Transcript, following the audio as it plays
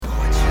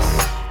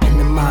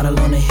model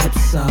on the hip,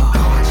 so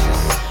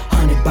gorgeous.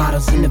 100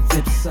 bottles in the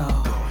VIP, so.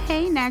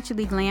 Hey,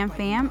 Naturally Glam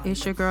fam,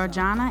 it's your girl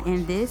Jonna,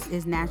 and this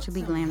is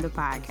Naturally Glam, the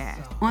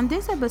podcast. On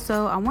this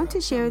episode, I want to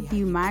share with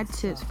you my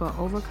tips for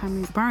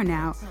overcoming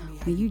burnout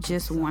when you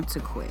just want to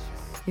quit.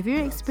 If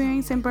you're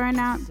experiencing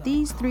burnout,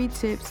 these 3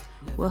 tips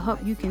will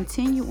help you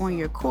continue on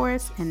your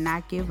course and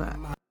not give up.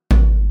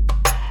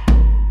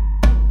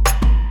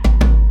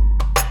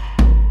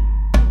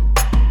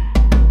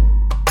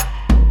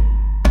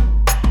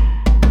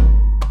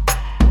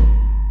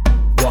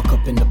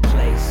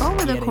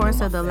 Over the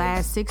course of the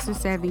last 6 or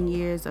 7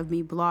 years of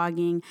me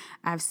blogging,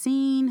 I've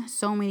seen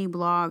so many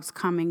blogs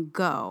come and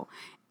go.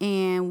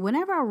 And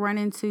whenever I run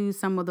into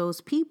some of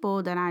those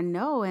people that I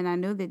know, and I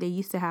know that they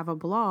used to have a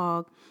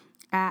blog,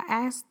 I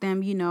ask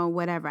them,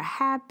 whatever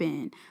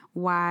happened,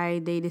 why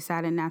they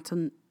decided not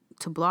to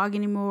blog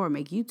anymore or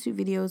make YouTube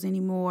videos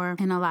anymore.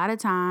 And a lot of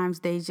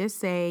times they just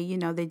say,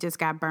 they just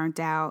got burnt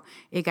out.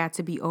 It got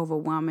to be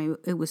overwhelming.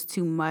 It was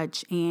too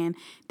much and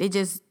they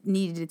just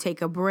needed to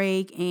take a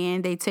break,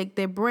 and they take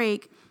their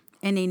break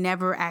and they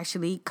never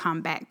actually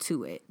come back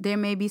to it. There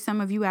may be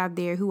some of you out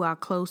there who are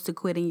close to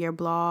quitting your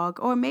blog,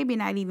 or maybe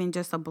not even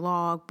just a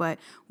blog, but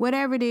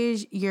whatever it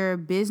is your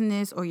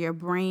business or your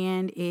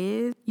brand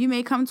is. You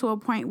may come to a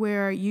point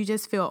where you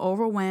just feel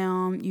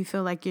overwhelmed. You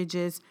feel like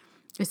it's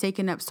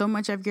taking up so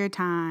much of your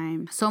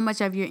time, so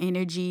much of your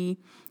energy,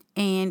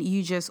 and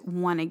you just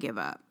want to give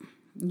up.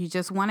 You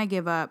just want to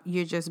give up.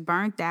 You're just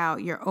burnt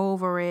out. You're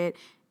over it,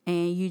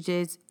 and you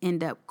just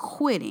end up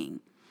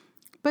quitting.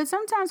 But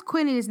sometimes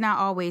quitting is not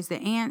always the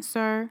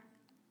answer.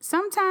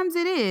 Sometimes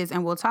it is,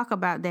 and we'll talk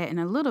about that in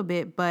a little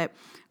bit. But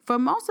for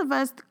most of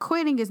us,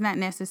 quitting is not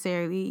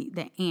necessarily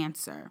the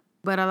answer.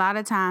 But a lot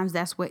of times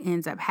that's what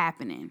ends up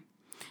happening.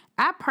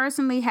 I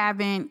personally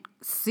haven't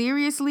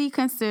seriously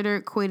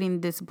considered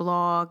quitting this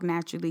blog,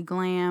 Naturally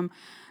Glam,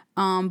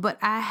 but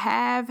I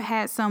have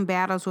had some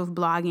battles with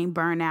blogging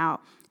burnout.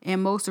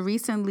 And most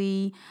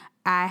recently,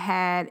 I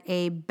had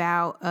a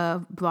bout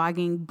of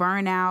blogging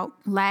burnout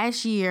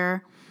last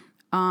year.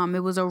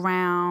 It was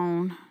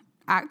around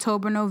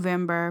October,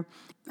 November.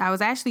 I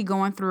was actually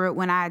going through it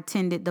when I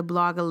attended the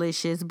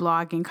Blogalicious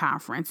blogging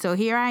conference. So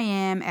here I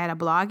am at a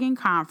blogging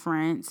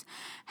conference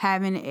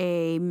having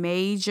a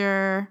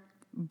major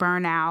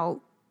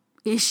burnout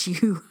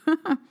issue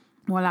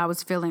while I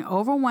was feeling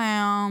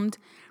overwhelmed,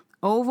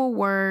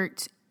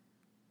 overworked.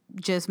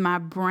 Just my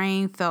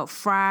brain felt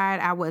fried.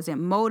 I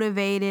wasn't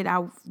motivated.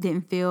 I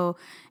didn't feel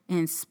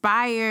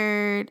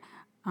inspired.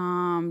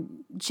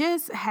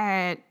 Just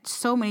had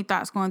so many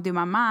thoughts going through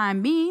my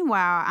mind.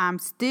 Meanwhile, I'm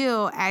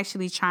still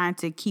actually trying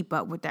to keep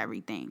up with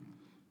everything.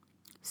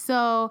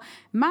 So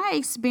my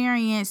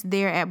experience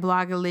there at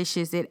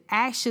Blogalicious, it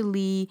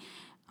actually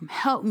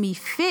helped me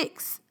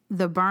fix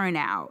the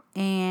burnout.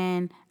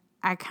 And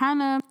I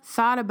kind of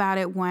thought about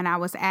it when I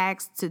was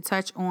asked to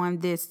touch on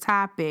this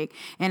topic.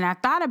 And I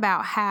thought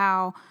about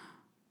how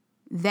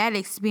that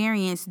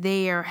experience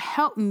there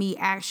helped me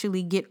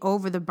actually get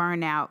over the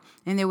burnout.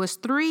 And there was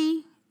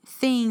 3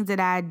 things that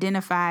I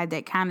identified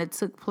that kind of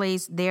took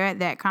place there at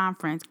that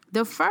conference.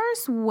 The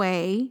first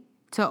way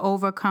to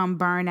overcome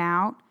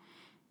burnout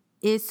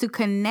is to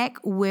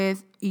connect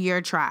with your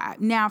tribe.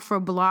 Now,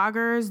 for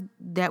bloggers,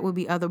 that would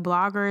be other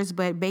bloggers,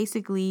 but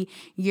basically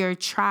your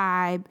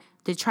tribe,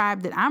 the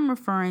tribe that I'm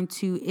referring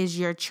to is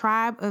your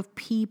tribe of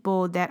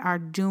people that are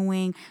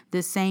doing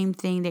the same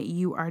thing that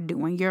you are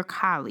doing, your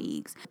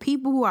colleagues,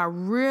 people who are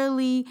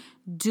really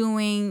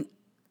doing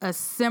a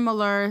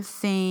similar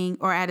thing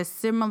or at a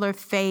similar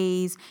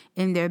phase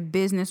in their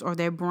business or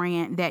their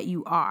brand that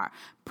you are.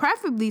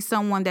 Preferably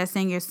someone that's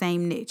in your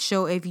same niche.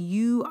 So if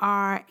you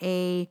are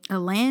a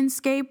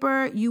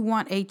landscaper, you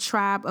want a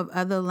tribe of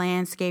other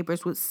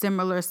landscapers with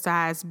similar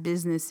sized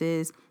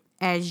businesses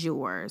as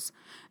yours.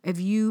 If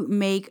you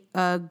make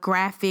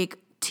graphic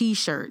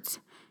t-shirts,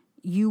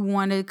 you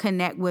want to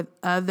connect with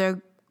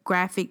other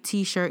graphic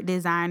t-shirt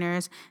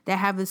designers that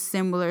have a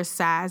similar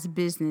size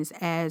business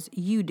as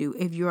you do.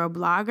 If you're a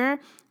blogger,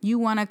 you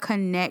want to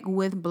connect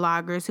with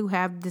bloggers who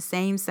have the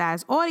same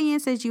size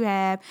audience as you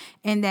have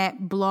and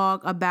that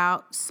blog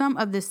about some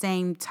of the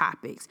same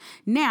topics.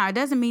 Now, it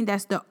doesn't mean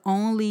that's the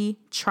only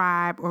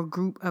tribe or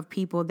group of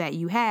people that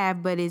you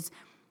have, but it's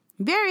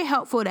very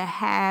helpful to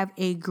have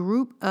a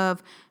group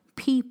of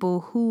people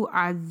who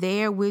are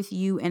there with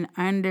you and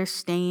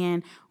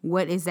understand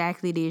what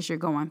exactly it is you're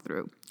going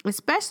through.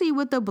 Especially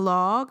with the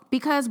blog,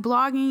 because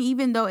blogging,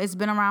 even though it's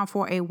been around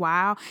for a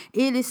while,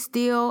 it is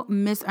still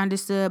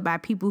misunderstood by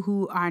people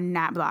who are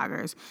not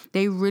bloggers.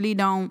 They really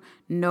don't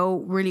know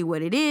really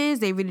what it is.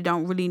 They really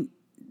don't really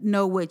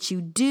know what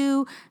you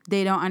do.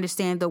 They don't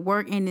understand the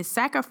work and the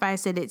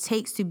sacrifice that it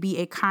takes to be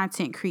a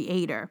content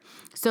creator.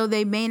 So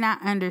they may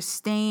not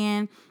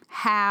understand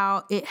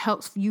how it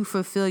helps you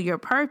fulfill your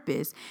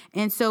purpose.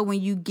 And so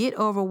when you get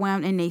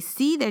overwhelmed and they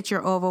see that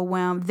you're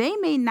overwhelmed, they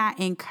may not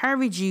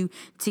encourage you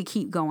to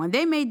keep going.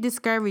 They may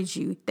discourage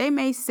you. They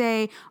may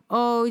say,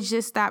 oh,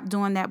 just stop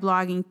doing that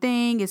blogging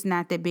thing. It's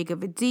not that big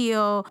of a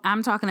deal.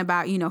 I'm talking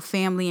about,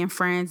 family and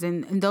friends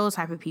and those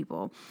type of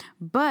people.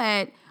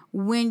 But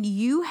when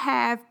you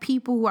have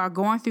people who are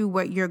going through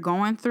what you're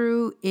going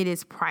through, it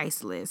is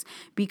priceless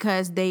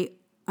because they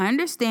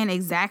understand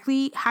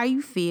exactly how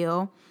you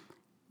feel.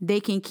 They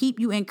can keep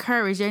you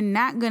encouraged. They're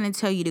not going to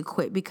tell you to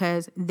quit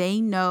because they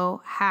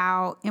know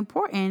how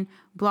important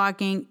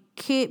blogging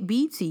could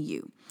be to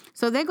you.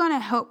 So they're going to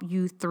help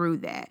you through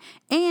that.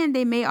 And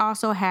they may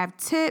also have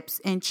tips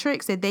and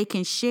tricks that they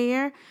can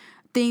share,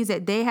 things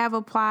that they have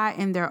applied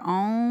in their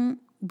own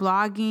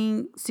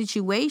blogging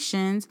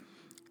situations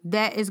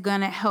that is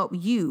going to help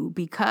you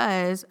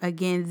because,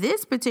 again,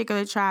 this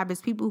particular tribe is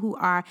people who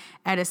are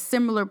at a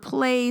similar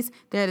place,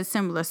 they're at a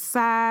similar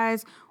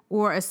size,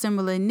 or a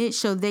similar niche,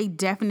 so they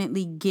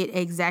definitely get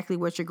exactly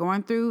what you're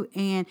going through,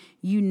 and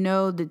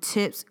the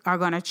tips are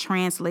going to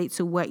translate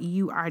to what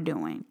you are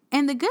doing.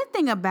 And the good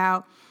thing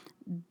about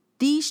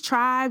these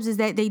tribes is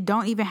that they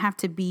don't even have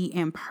to be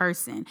in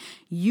person.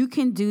 You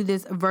can do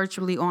this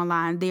virtually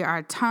online. There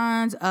are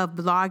tons of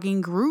blogging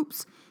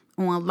groups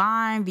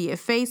online via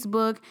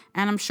Facebook,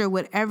 and I'm sure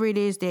whatever it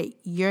is that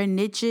your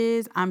niche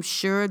is, I'm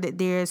sure that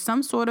there's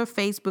some sort of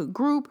Facebook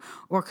group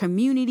or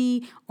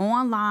community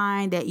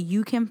online that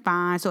you can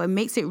find. So it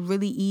makes it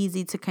really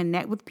easy to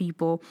connect with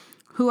people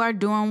who are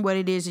doing what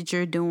it is that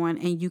you're doing,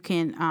 and you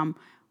can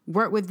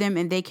work with them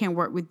and they can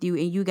work with you,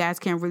 and you guys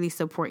can really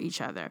support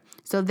each other.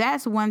 So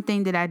that's one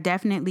thing that I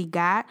definitely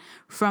got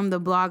from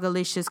the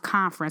Blogalicious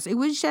conference. It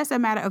was just a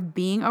matter of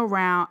being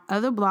around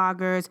other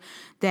bloggers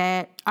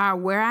that are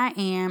where I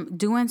am,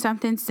 doing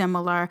something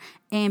similar,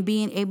 and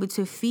being able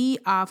to feed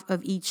off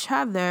of each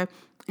other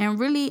and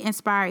really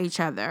inspire each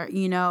other.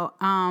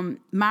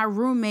 My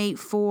roommate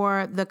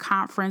for the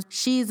conference,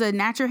 she's a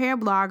natural hair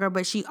blogger,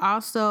 but she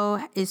also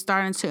is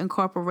starting to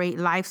incorporate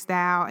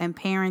lifestyle and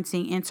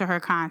parenting into her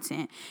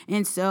content.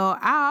 And so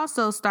I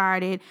also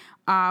started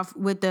off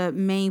with the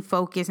main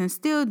focus and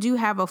still do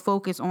have a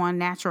focus on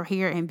natural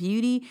hair and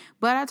beauty,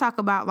 but I talk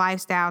about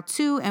lifestyle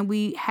too, and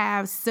we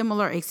have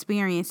similar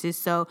experiences.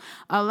 So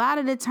a lot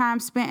of the time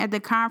spent at the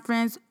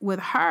conference with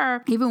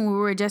her, even when we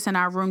were just in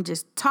our room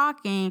just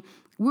talking,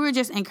 we were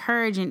just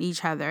encouraging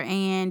each other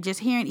and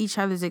just hearing each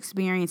other's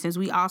experiences.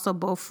 We also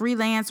both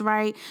freelance,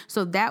 right?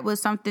 So that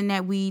was something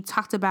that we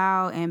talked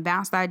about and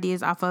bounced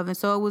ideas off of. And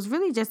so it was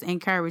really just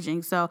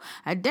encouraging. So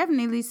I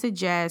definitely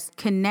suggest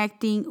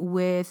connecting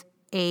with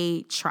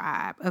a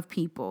tribe of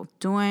people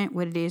doing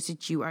what it is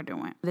that you are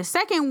doing. The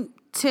second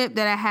tip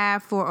that I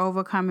have for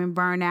overcoming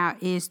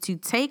burnout is to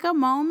take a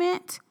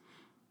moment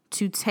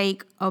to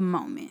take a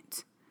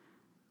moment.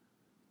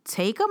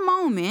 Take a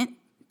moment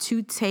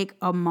to take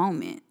a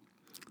moment.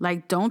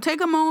 Like, don't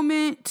take a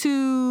moment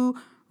to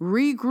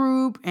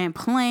regroup and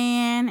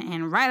plan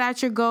and write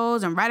out your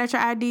goals and write out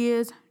your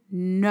ideas.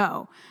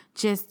 No,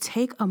 just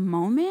take a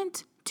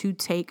moment to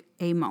take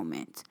a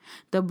moment.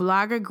 The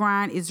blogger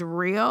grind is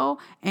real.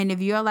 And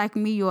if you're like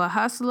me, you're a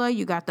hustler,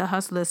 you got the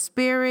hustler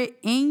spirit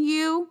in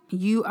you,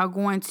 you are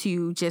going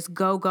to just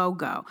go, go,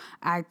 go.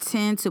 I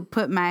tend to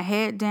put my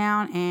head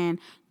down and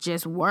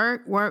just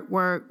work.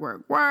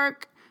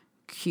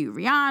 Cue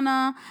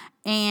Rihanna.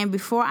 And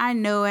before I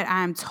know it,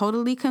 I'm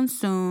totally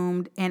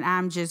consumed and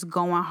I'm just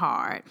going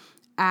hard.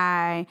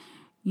 I,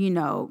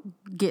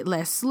 get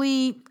less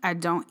sleep. I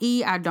don't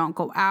eat. I don't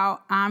go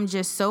out. I'm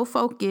just so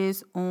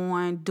focused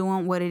on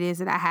doing what it is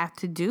that I have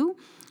to do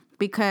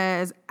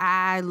because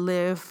I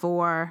live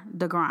for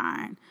the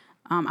grind.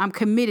 I'm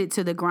committed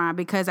to the grind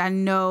because I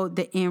know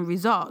the end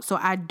result. So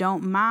I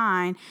don't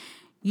mind,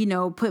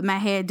 putting my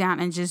head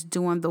down and just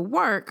doing the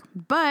work,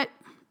 but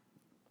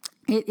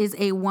it is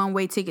a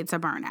one-way ticket to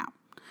burnout.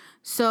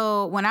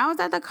 So when I was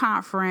at the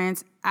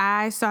conference,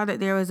 I saw that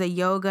there was a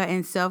yoga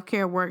and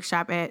self-care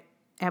workshop at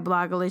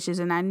Blogalicious,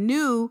 and I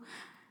knew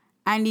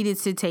I needed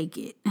to take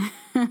it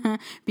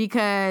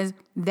because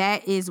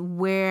that is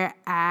where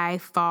I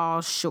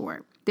fall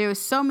short. There were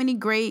so many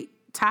great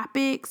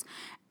topics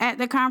at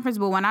the conference,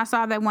 but when I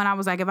saw that one, I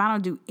was like, if I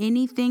don't do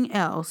anything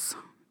else,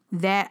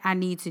 that I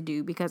need to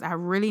do because I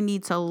really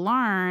need to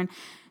learn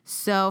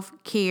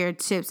self-care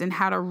tips and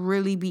how to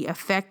really be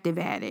effective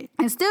at it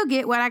and still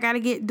get what I got to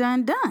get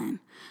done.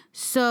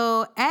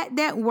 So at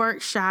that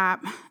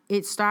workshop,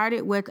 it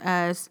started with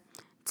us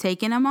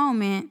taking a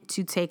moment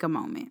to take a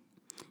moment,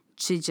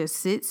 to just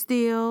sit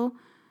still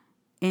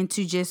and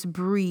to just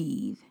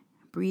breathe.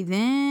 Breathe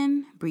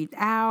in, breathe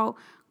out,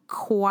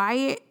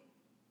 quiet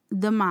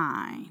the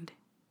mind.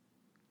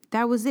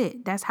 That was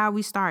it. That's how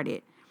we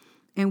started.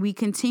 And we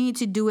continued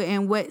to do it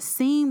in what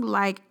seemed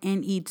like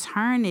an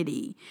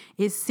eternity.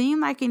 It seemed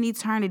like an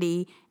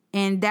eternity.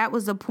 And that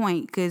was the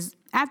point. Because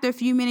after a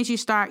few minutes,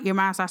 your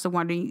mind starts to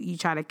wander. You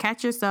try to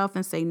catch yourself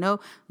and say,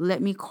 no,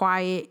 let me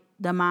quiet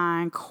the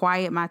mind,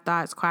 quiet my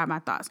thoughts.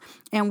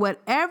 And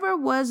whatever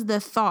was the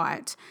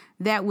thought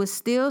that was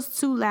still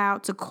too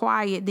loud to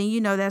quiet,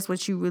 then that's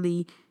what you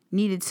really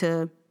needed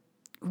to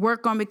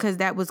work on, because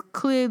that was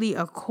clearly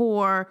a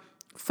core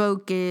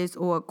focus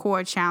or a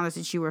core challenge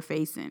that you were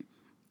facing.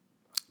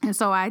 And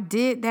so I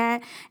did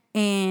that,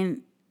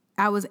 and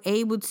I was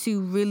able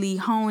to really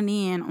hone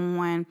in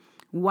on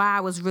why I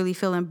was really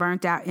feeling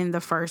burnt out in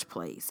the first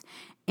place.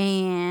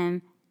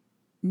 And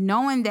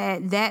knowing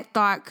that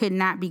thought could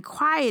not be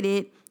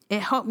quieted,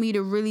 it helped me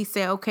to really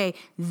say, okay,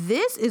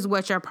 this is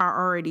what your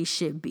priority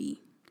should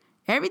be.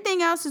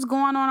 Everything else is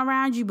going on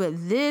around you, but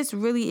this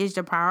really is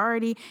your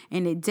priority.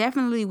 And it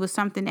definitely was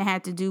something that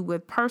had to do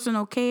with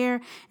personal care.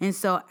 And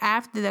so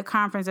after the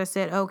conference, I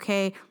said,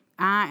 okay,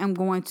 I am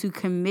going to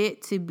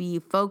commit to be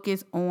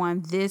focused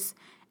on this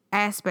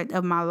aspect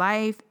of my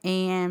life.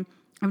 And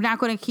I'm not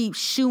going to keep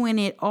shooing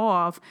it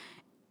off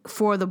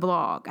for the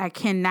blog. I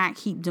cannot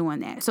keep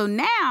doing that. So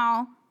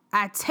now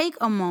I take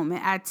a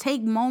moment. I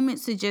take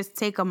moments to just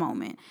take a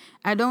moment.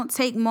 I don't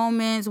take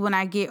moments when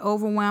I get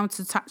overwhelmed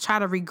to try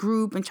to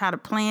regroup and try to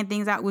plan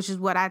things out, which is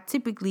what I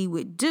typically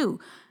would do.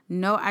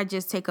 No, I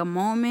just take a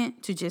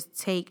moment to just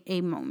take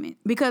a moment,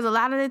 because a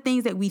lot of the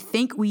things that we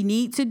think we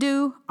need to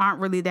do aren't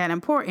really that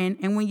important.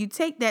 And when you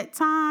take that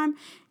time,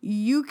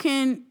 you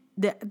can,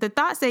 the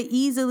thoughts that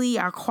easily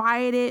are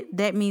quieted,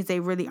 that means they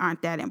really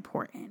aren't that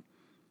important.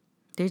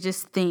 They're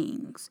just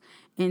things.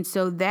 And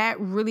so that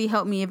really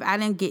helped me. If I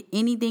didn't get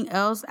anything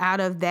else out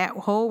of that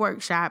whole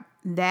workshop,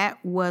 that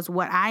was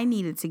what I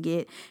needed to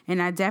get,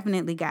 and I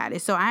definitely got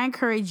it. So I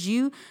encourage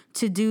you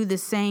to do the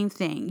same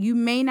thing. You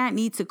may not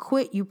need to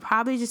quit. You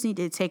probably just need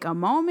to take a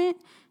moment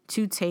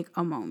to take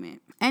a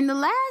moment. And the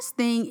last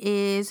thing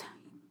is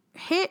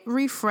hit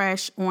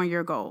refresh on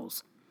your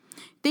goals.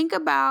 Think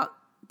about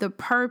the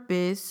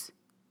purpose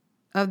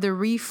of the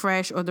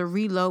refresh or the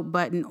reload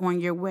button on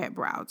your web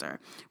browser.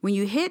 When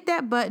you hit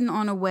that button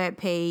on a web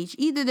page,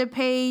 either the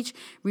page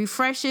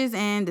refreshes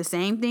and the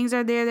same things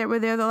are there that were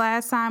there the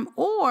last time,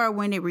 or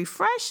when it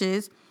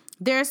refreshes,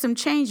 there are some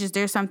changes.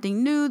 There's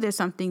something new. There's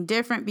something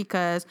different,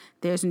 because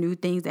there's new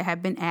things that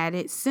have been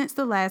added since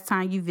the last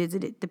time you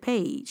visited the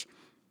page.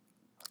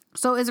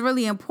 So it's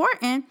really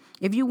important,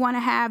 if you want to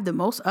have the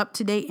most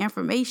up-to-date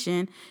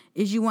information,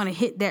 is you want to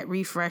hit that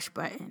refresh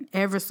button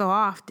ever so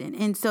often.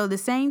 And so the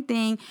same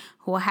thing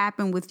will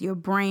happen with your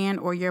brand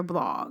or your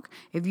blog.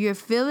 If you're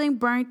feeling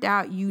burnt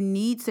out, you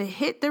need to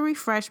hit the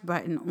refresh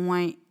button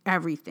on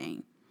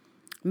everything.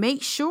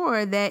 Make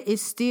sure that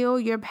it's still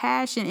your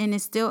passion and it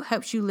still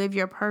helps you live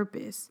your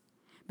purpose.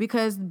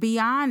 Because be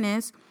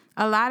honest,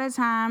 a lot of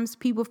times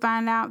people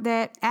find out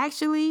that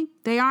actually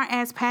they aren't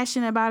as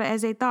passionate about it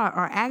as they thought,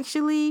 or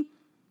actually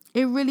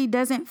it really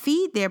doesn't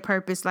feed their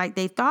purpose like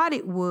they thought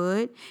it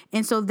would.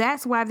 And so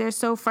that's why they're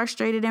so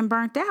frustrated and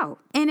burnt out.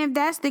 And if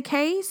that's the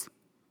case,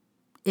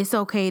 it's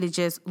okay to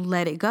just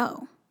let it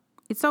go.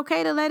 It's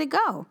okay to let it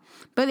go.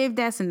 But if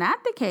that's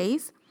not the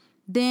case,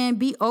 then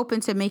be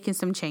open to making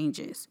some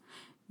changes.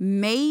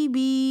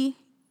 Maybe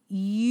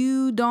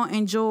you don't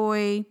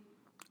enjoy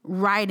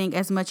writing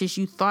as much as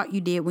you thought you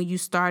did when you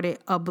started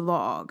a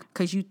blog,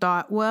 because you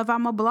thought, well, if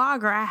I'm a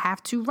blogger, I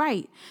have to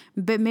write.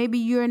 But maybe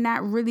you're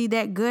not really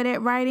that good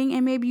at writing,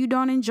 and maybe you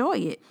don't enjoy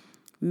it.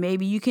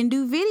 Maybe you can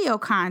do video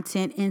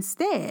content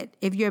instead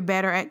if you're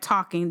better at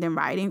talking than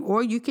writing,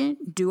 or you can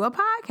do a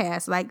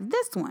podcast like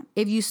this one.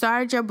 If you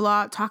started your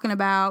blog talking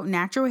about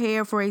natural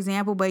hair, for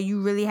example, but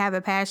you really have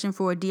a passion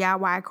for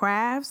DIY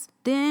crafts,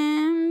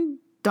 then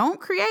don't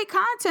create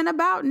content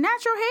about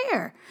natural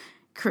hair.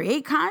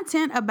 Create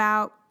content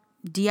about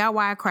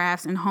DIY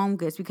crafts and home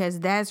goods, because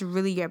that's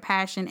really your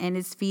passion and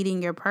it's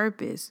feeding your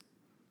purpose.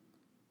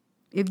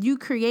 If you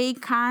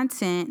create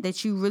content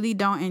that you really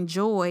don't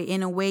enjoy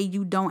in a way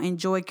you don't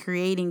enjoy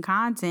creating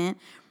content,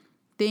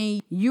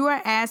 then you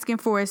are asking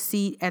for a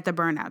seat at the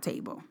burnout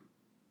table.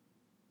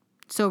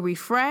 So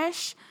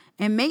refresh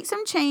and make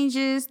some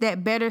changes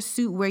that better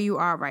suit where you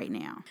are right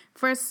now.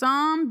 For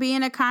some,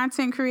 being a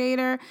content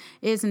creator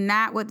is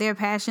not what they're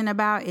passionate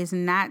about. It's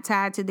not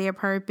tied to their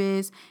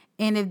purpose.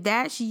 And if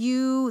that's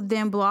you,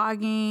 then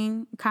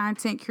blogging,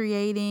 content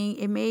creating,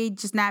 it may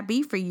just not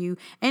be for you.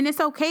 And it's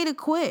okay to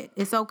quit.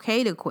 It's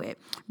okay to quit.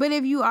 But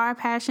if you are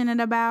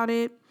passionate about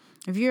it,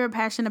 if you're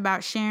passionate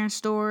about sharing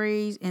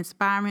stories,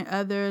 inspiring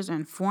others,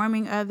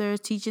 informing others,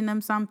 teaching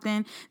them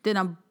something,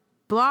 then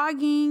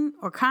blogging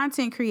or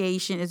content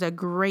creation is a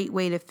great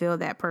way to fill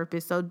that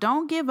purpose. So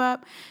don't give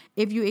up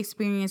if you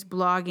experience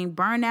blogging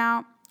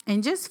burnout,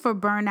 and just for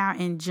burnout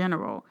in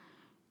general.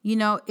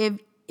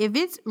 If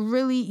it's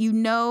really,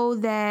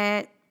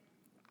 that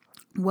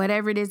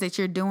whatever it is that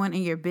you're doing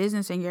in your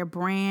business and your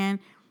brand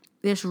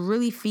is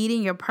really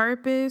feeding your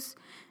purpose,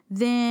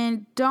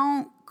 then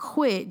don't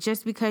quit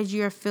just because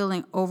you're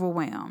feeling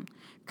overwhelmed.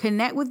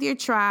 Connect with your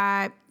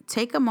tribe,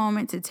 take a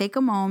moment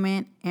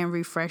and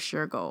refresh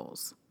your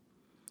goals.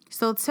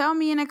 So tell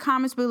me in the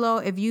comments below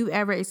if you've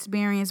ever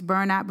experienced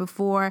burnout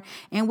before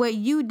and what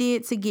you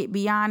did to get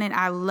beyond it.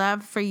 I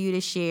love for you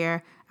to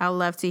share. I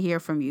love to hear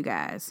from you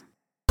guys.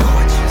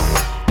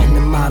 In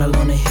the bottle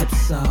on the hip,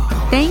 so.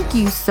 Thank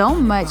you so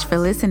much for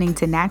listening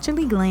to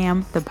Naturally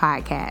Glam, the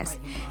podcast.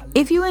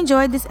 If you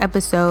enjoyed this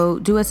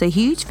episode, do us a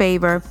huge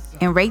favor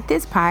and rate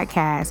this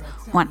podcast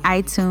on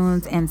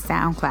iTunes and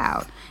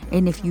SoundCloud.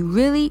 And if you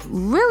really,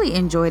 really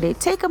enjoyed it,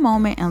 take a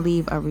moment and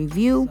leave a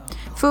review.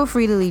 Feel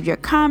free to leave your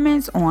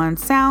comments on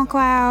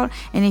SoundCloud.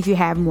 And if you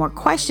have more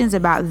questions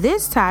about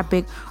this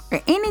topic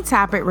or any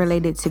topic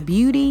related to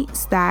beauty,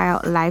 style,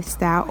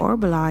 lifestyle, or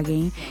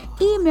blogging,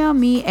 email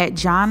me at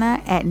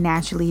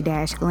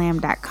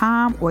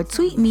jonna@naturally-glam.com or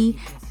tweet me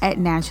at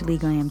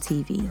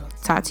naturallyglamtv.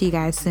 Talk to you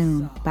guys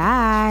soon.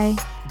 Bye.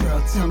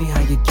 Girl, tell me how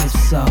you get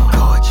so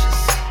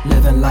gorgeous.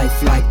 Living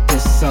life like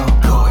this